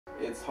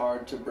it's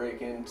hard to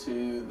break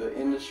into the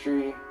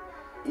industry.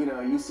 You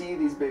know, you see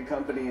these big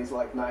companies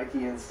like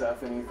Nike and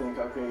stuff, and you think,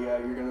 okay, yeah,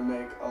 you're gonna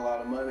make a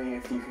lot of money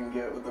if you can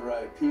get with the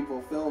right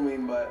people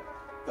filming, but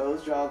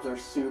those jobs are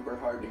super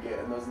hard to get,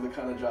 and those are the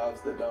kind of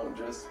jobs that don't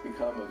just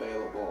become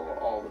available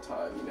all the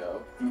time, you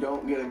know. If you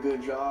don't get a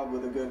good job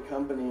with a good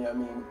company, I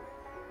mean,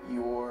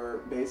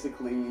 you're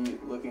basically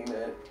looking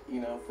at,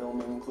 you know,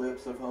 filming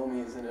clips of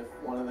homies, and if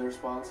one of their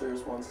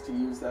sponsors wants to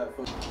use that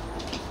footage.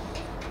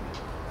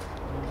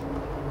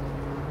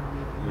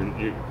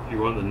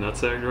 You want the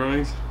nutsack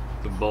drawings?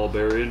 The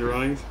Bulgarian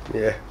drawings?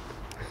 Yeah.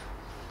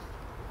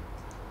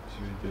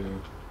 Should we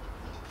do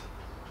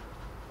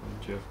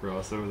Jeff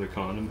Grosso with a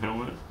condom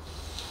helmet?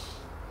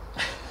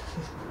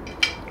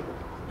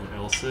 An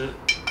L-sit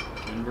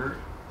invert?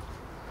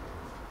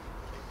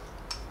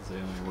 Is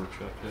Alien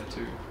Workshop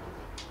tattoo?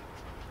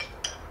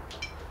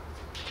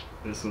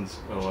 This one's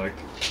I like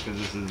because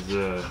this is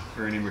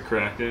Ernie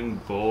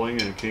McCracken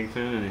bowling and a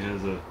kingpin, and he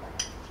has a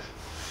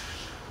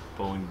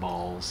bowling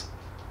balls.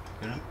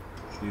 You know?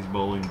 These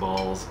bowling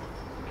balls.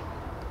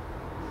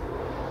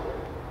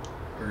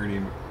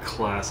 Ernie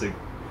classic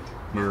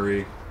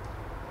Murray.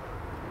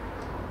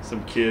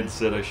 Some kid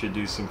said I should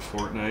do some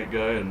Fortnite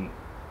guy, and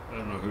I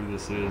don't know who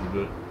this is,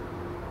 but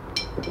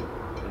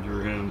I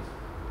drew him.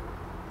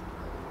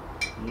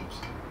 Oops.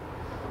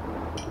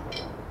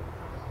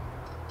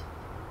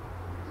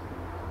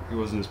 He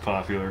wasn't as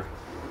popular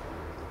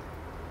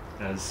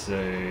as,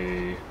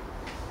 say,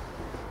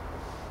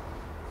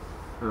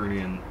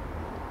 Ernie and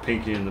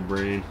Pinky and the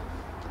Brain.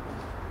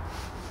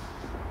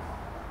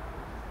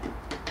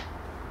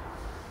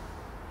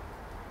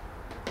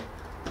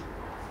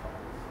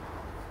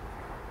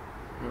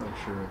 I'm not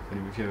sure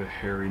if you have a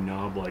hairy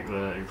knob like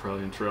that, you're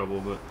probably in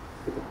trouble, but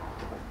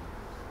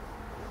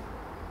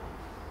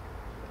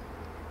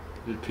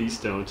did Pea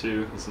Stone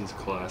too. This one's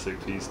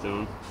classic Pea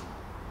Stone.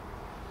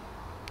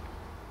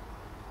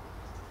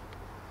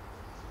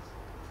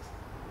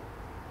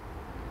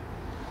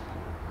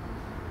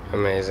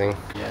 Amazing.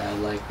 Yeah, I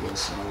like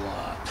Wilson a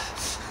lot.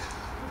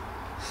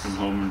 From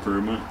Home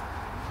Improvement.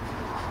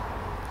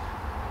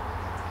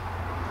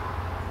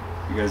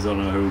 You guys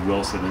don't know who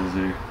Wilson is, do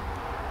you?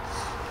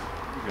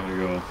 You gotta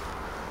go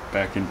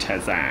back in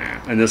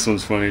time. And this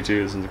one's funny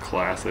too, this one's a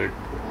classic.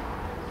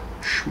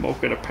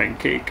 Smoking a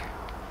pancake.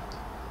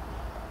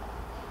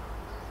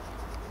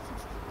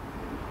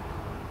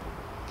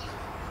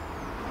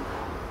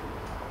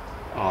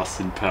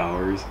 Austin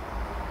Powers.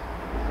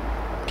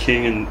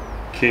 King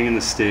and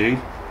the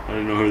Sting. I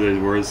don't know who those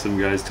were. Some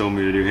guys told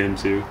me to do him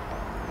too.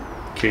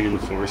 King and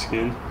the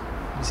Foreskin.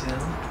 Who's him?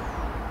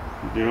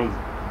 You know?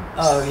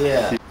 Oh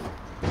yeah.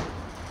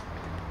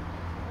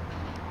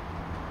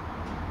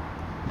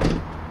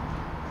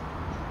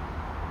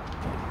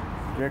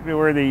 Exactly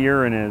where the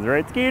urine is,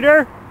 right,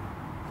 Skeeter?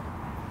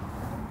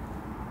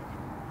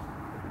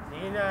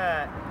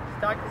 Gina,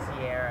 talk to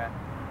Sierra.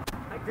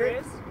 Hi,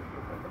 Chris.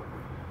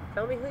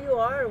 Tell me who you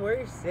are and where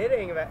you're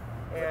sitting.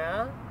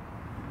 Yeah?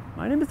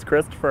 My name is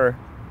Christopher.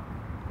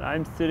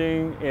 I'm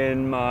sitting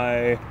in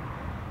my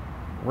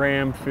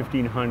Ram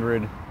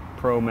 1500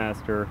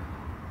 ProMaster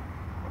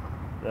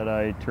that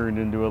I turned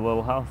into a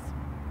little house.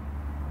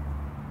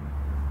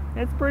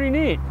 It's pretty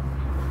neat.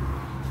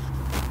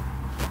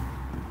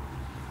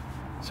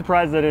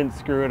 Surprised I didn't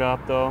screw it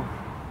up though.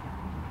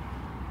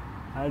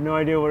 I had no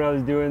idea what I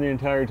was doing the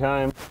entire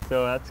time,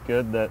 so that's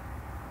good that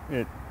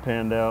it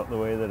panned out the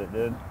way that it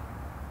did. Do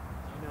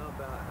you know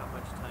about how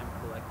much time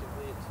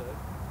collectively it took?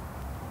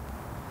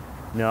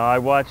 No, I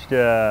watched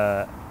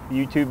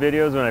YouTube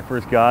videos when I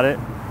first got it,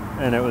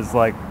 and it was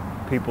like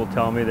people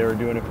tell me they were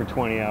doing it for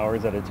 20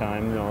 hours at a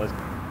time and all this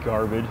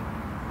garbage.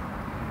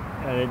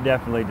 And it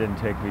definitely didn't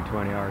take me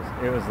 20 hours.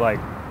 It was like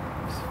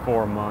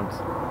 4 months.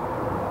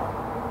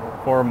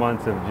 4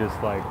 months of just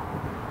like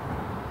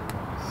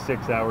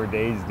 6-hour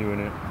days doing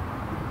it.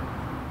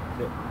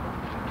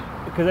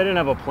 Because I didn't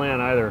have a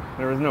plan either.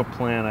 There was no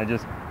plan.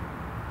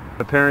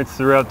 My parents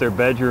threw out their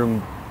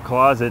bedroom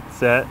closet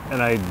set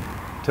and I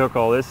took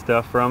all this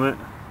stuff from it.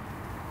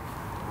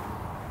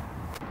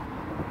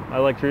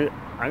 I'm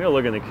gonna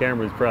look in the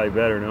camera, it's probably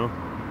better, no? You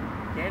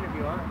can if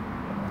you want.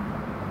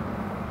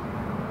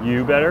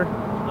 You better?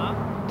 Huh?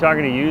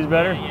 Talking to you is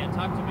better? Yeah,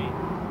 talk to me.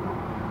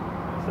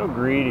 So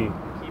greedy.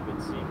 Keep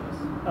it seamless.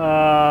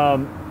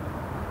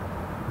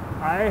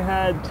 I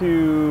had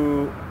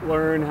to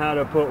learn how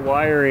to put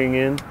wiring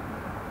in.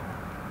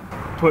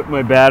 Put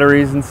my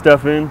batteries and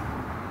stuff in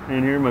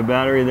here, my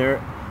battery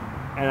there.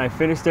 And I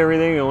finished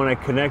everything, and when I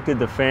connected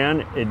the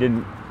fan, it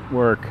didn't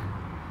work.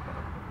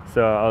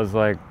 So I was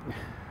like,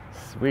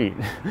 sweet.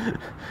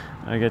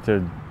 I get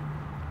to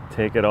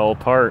take it all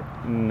apart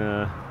and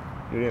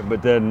do it.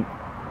 But then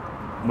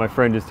my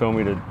friend just told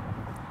me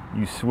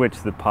you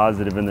switch the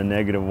positive and the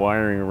negative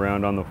wiring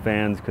around on the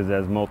fans because it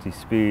has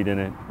multi-speed, and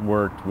it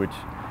worked, which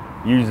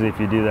usually if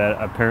you do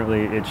that,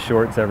 apparently it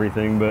shorts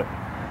everything. But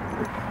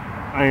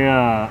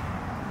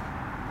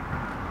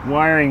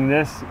wiring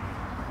this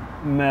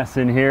mess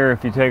in here,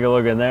 if you take a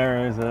look in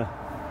there, there's a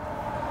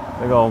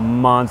big old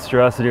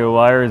monstrosity of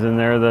wires in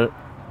there that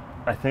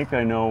I think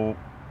I know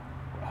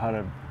how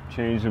to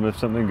change them if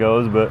something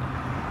goes, but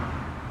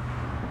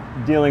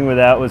dealing with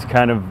that was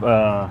kind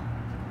of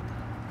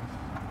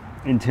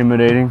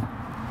intimidating.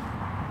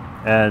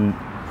 And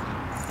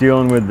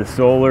dealing with the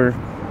solar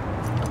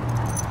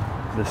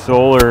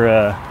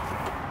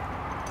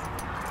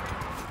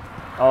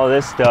all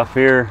this stuff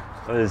here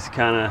was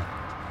kind of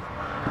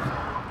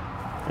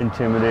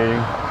intimidating,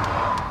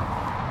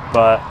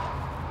 but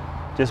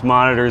just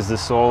monitors the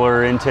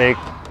solar intake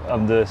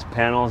of the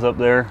panels up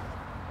there,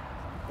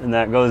 and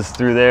that goes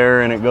through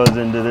there, and it goes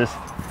into this,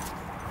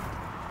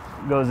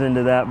 goes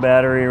into that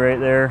battery right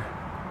there.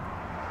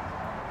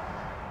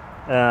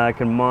 I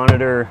can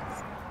monitor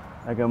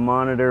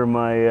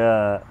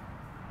my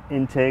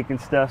intake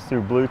and stuff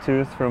through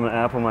Bluetooth from an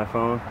app on my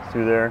phone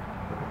through there.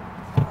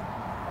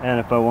 And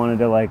if I wanted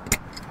to like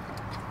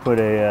put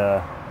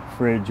a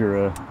fridge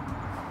or a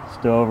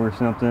stove or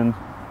something,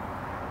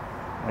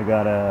 I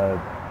got a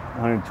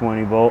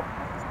 120 volt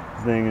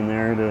thing in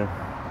there to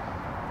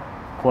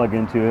plug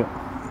into it.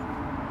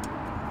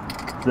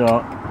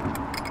 So,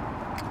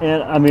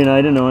 and I mean,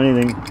 I didn't know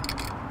anything.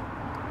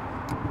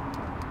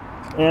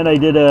 And I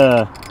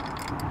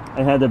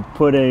had to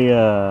put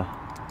a,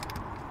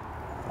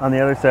 on the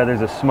other side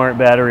there's a smart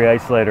battery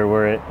isolator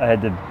where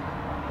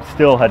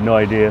still had no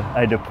idea.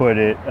 I had to put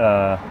it,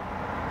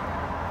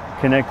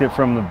 connect it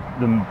from the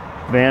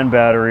van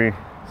battery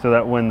so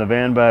that when the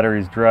van battery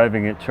is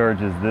driving, it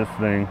charges this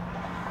thing.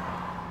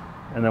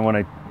 And then when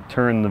I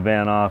turn the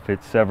van off,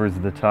 it severs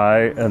the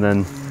tie, and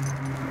then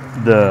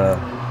the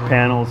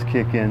panels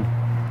kick in,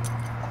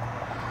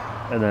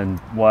 and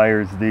then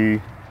wires the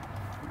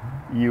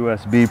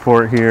USB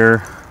port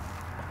here.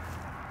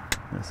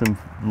 Some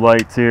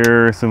lights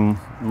here, some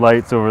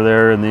lights over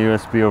there, and the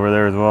USB over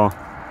there as well.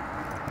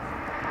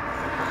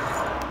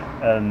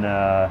 And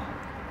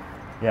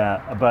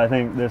yeah, but I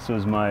think this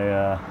was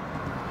my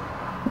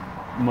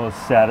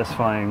most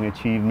satisfying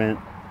achievement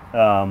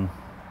for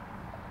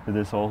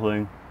this whole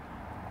thing.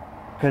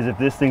 Because if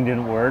this thing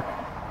didn't work,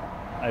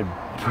 I'd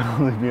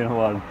probably be in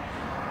a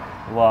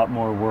lot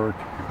more work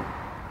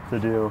to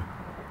do.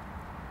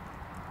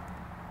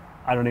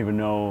 I don't even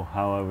know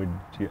how I would.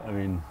 I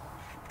mean,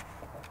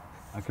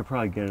 I could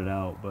probably get it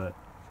out, but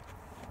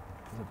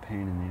it was a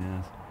pain in the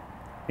ass.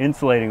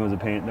 Insulating was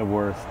the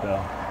worst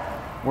though.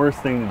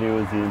 Worst thing to do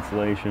was the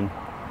insulation.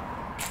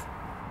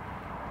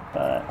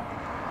 But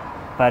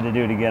if I had to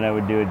do it again, I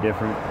would do it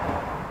different.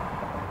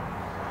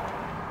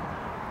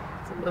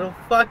 It's a little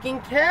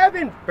fucking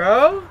cabin,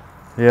 bro.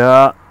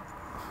 Yeah,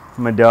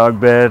 my dog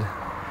bed.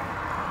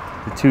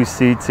 The 2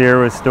 seats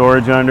here with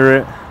storage under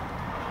it.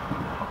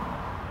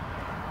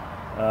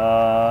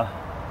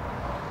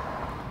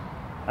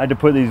 I had to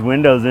put these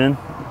windows in.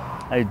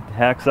 I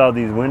hacksawed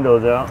these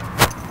windows out.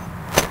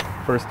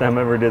 First time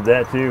I ever did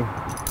that too.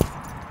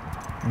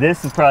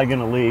 This is probably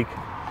gonna leak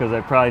because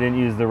I probably didn't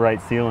use the right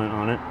sealant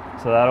on it.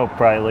 So that'll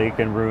probably leak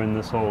and ruin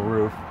this whole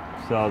roof.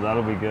 So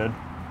that'll be good.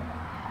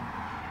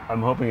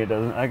 I'm hoping it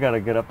doesn't. I gotta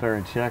get up there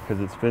and check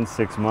because it's been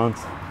 6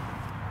 months.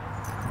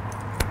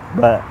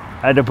 But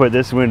I had to put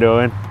this window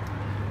in.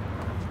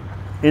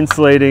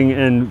 Insulating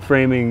and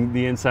framing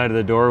the inside of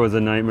the door was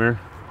a nightmare.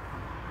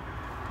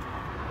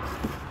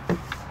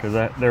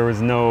 Because there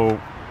was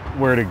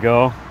nowhere to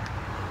go.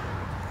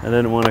 I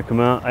didn't want to come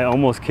out. I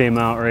almost came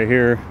out right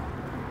here.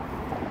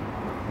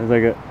 There's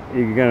like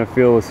you can kind of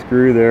feel the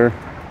screw there.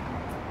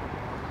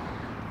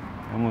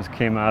 Almost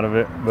came out of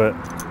it, but.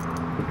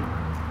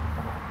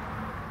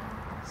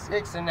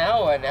 Sick, so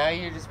now what? Now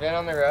you've just been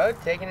on the road,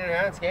 taking it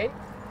around skating?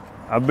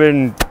 I've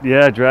been,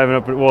 yeah, driving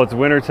up. Well, it's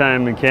winter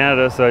time in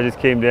Canada, so I just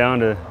came down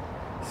to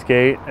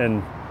skate,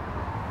 and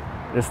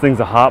this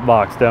thing's a hot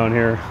box down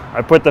here.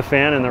 I put the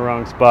fan in the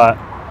wrong spot.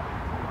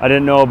 I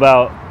didn't know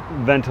about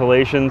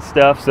ventilation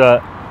stuff,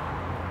 so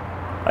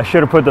I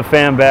should have put the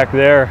fan back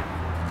there.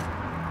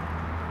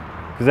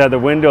 Because the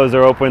windows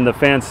are open, the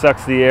fan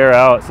sucks the air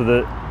out, so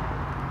the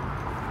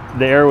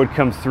air would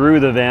come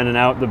through the van and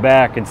out the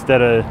back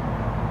instead of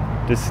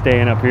just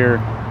staying up here.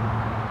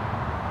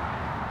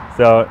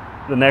 So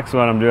the next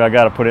one I'm doing, I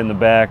got to put it in the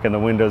back and the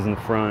windows in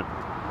the front.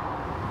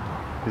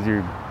 Because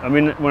I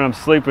mean, when I'm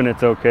sleeping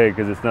it's okay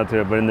because it's not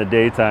too, but in the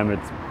daytime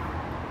it's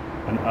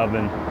an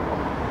oven.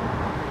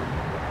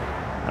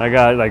 I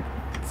got like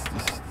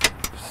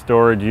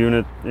storage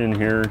unit in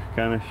here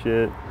kind of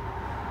shit.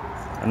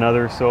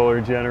 Another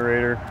solar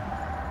generator.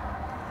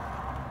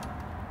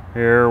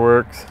 Here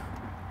works.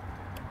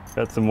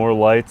 Got some more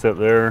lights up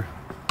there.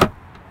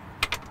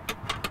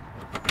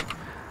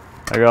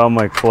 I got all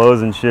my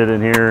clothes and shit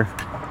in here.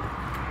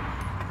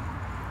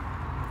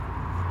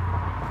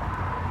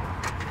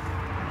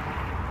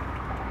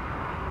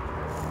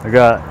 I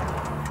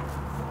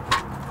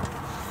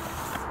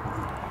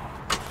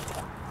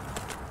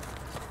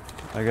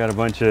got a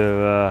bunch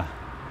of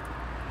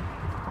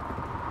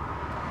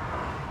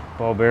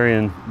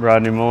Bulgarian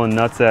Rodney Mullen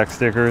nutsack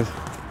stickers,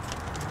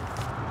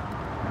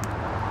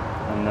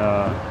 and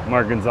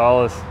Mark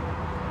Gonzalez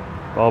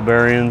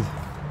Bulgarians.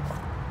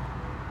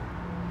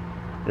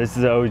 This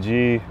is the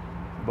OG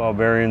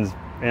Bulgarians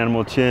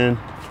animal chin.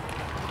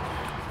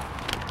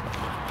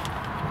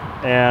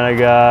 And I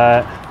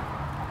got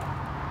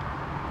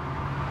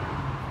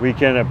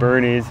Weekend at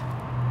Bernie's.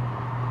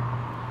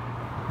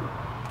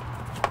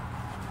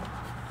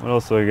 What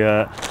else do I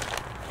got?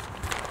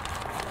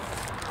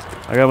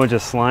 I got a bunch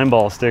of slime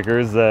ball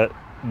stickers that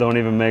don't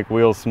even make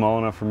wheels small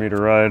enough for me to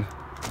ride,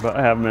 but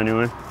I have them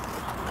anyway.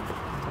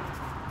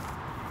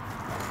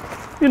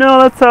 You know,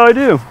 that's how I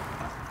do.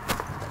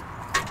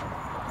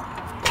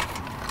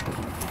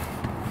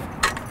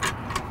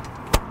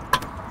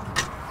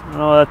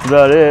 Oh, that's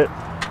about it.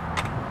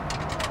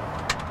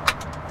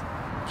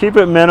 Keep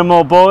it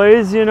minimal,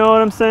 boys, you know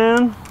what I'm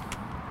saying?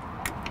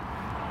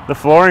 The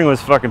flooring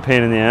was fucking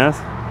pain in the ass.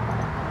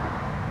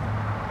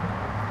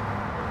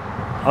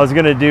 I was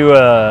gonna do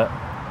a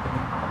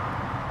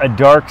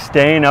dark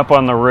stain up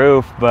on the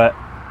roof, but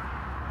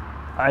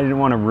I didn't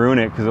want to ruin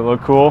it because it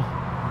looked cool.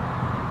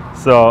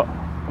 So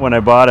when I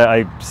bought it,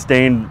 I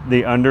stained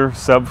the under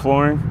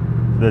subflooring,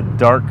 the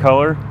dark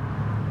color,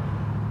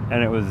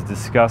 and it was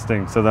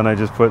disgusting. So then I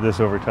just put this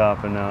over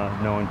top, and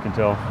no one can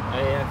tell.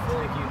 I feel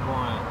like you'd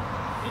want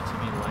it to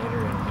be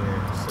lighter in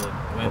here, so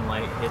when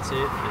light hits it,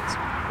 it's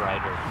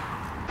brighter.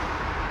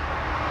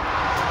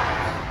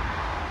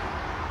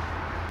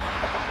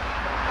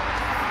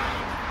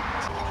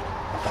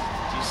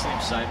 Do you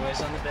sleep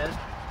sideways on the bed?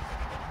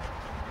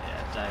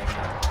 Yeah,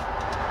 diagonal.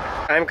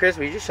 I'm Chris.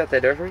 Will you just shut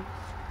that door for me?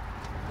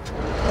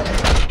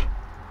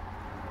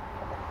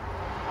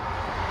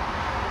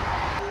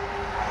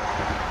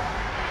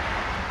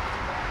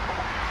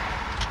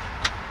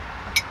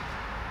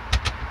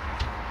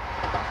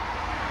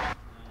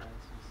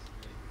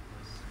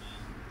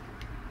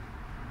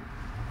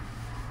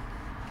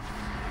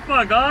 Come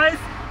on, guys.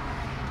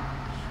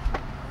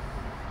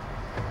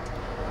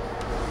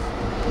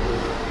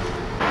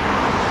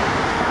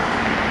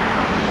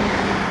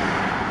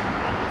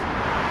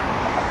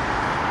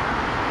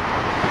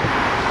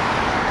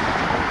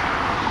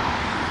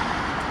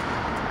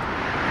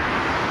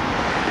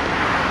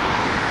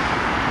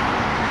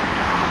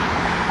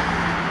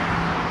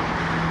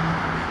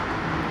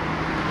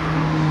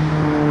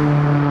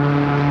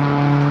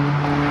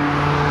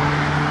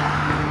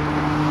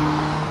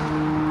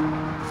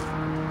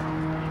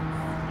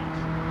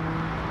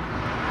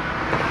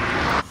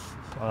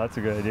 That's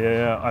a good idea.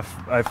 Yeah,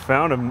 I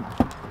found him.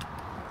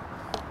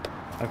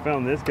 I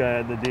found this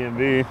guy at the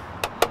DMV.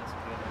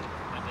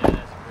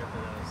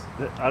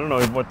 I don't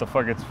know what the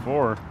fuck it's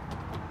for.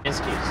 His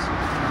keys. His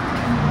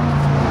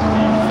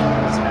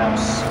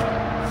house.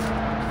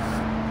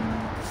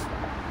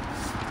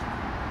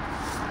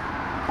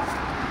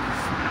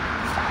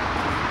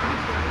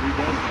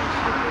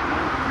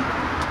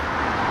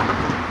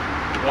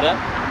 What up?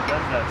 He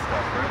does that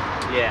stuff,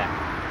 right? Yeah.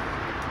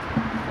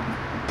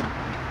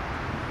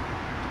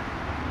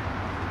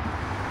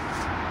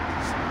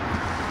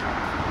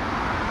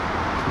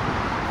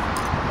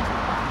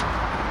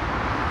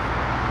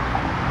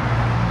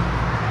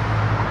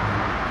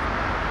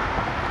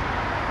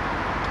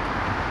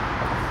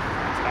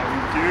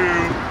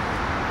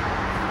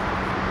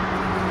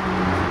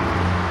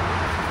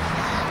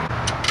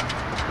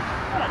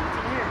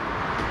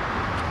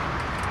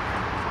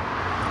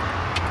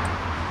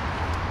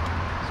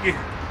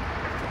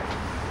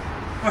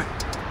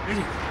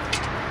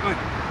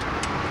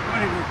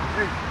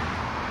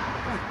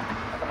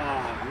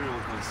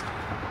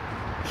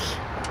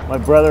 My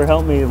brother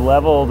helped me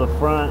level the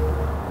front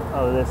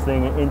of this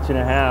thing 1.5 inches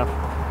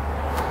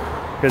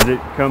because it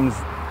comes,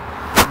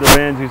 the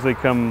bands usually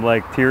come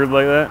like tiered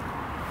like that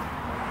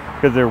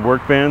because they're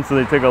work bands, so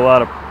they take a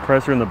lot of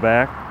pressure in the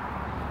back.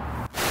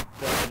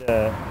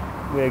 So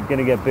we're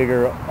gonna get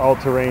bigger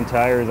all-terrain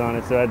tires on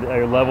it, so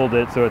I leveled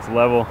it so it's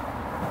level.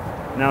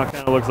 Now it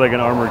kind of looks like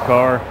an armored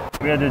car.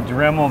 We had to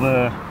Dremel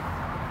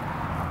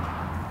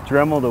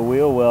the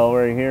wheel well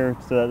right here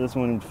so that this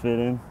one would fit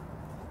in.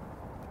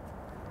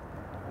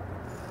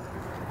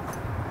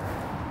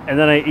 And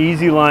then I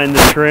easy lined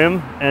the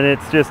trim and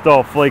it's just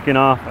all flaking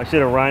off. I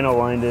should have rhino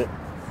lined it.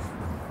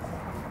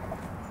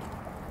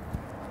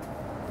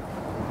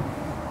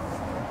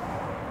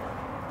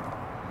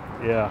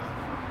 Yeah,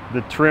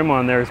 the trim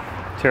on there is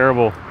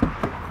terrible.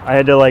 I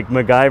had to like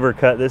MacGyver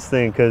cut this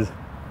thing because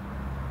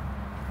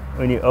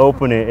when you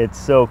open it, it's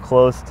so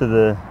close to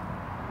the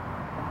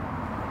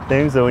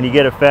thing. So when you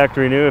get a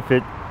factory new, if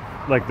it,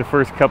 like the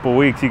first couple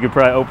weeks, you could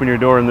probably open your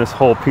door and this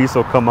whole piece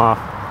will come off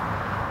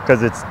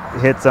because it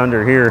hits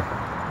under here.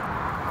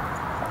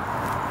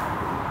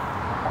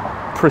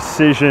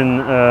 Precision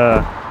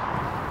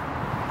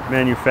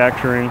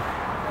manufacturing.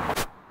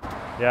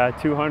 Yeah,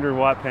 200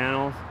 watt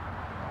panels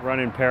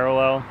running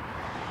parallel.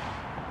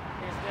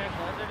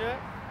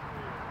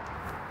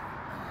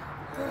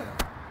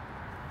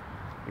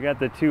 You got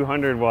the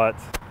 200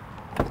 watts.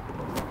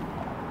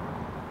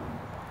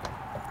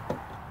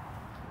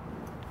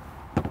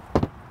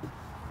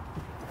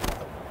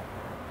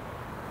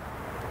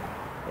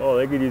 Oh,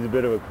 they could use a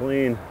bit of a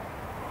clean.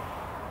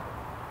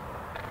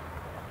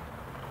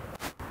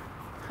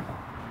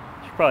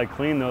 Should probably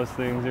clean those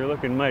things. They're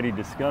looking mighty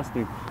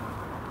disgusting.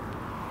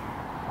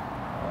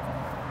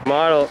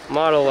 Model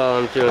while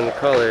I'm doing the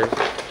colors.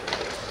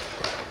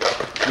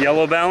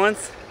 Yellow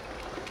balance.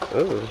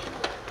 Ooh.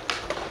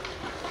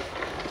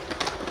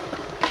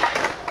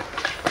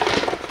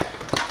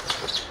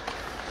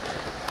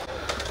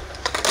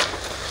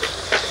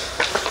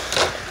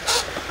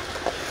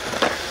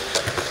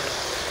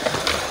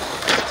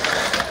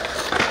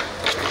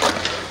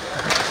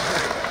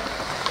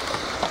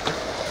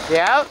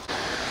 Yep.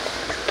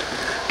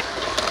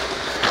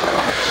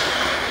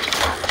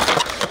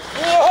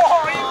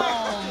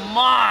 Oh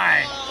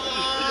my!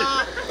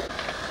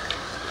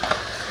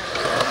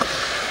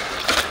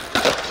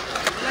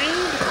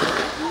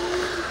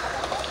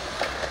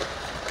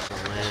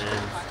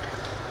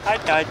 Hi,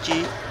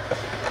 Tachi.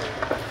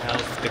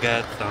 How's the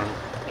cat song?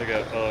 Look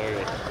at, oh,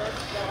 look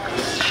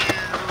at.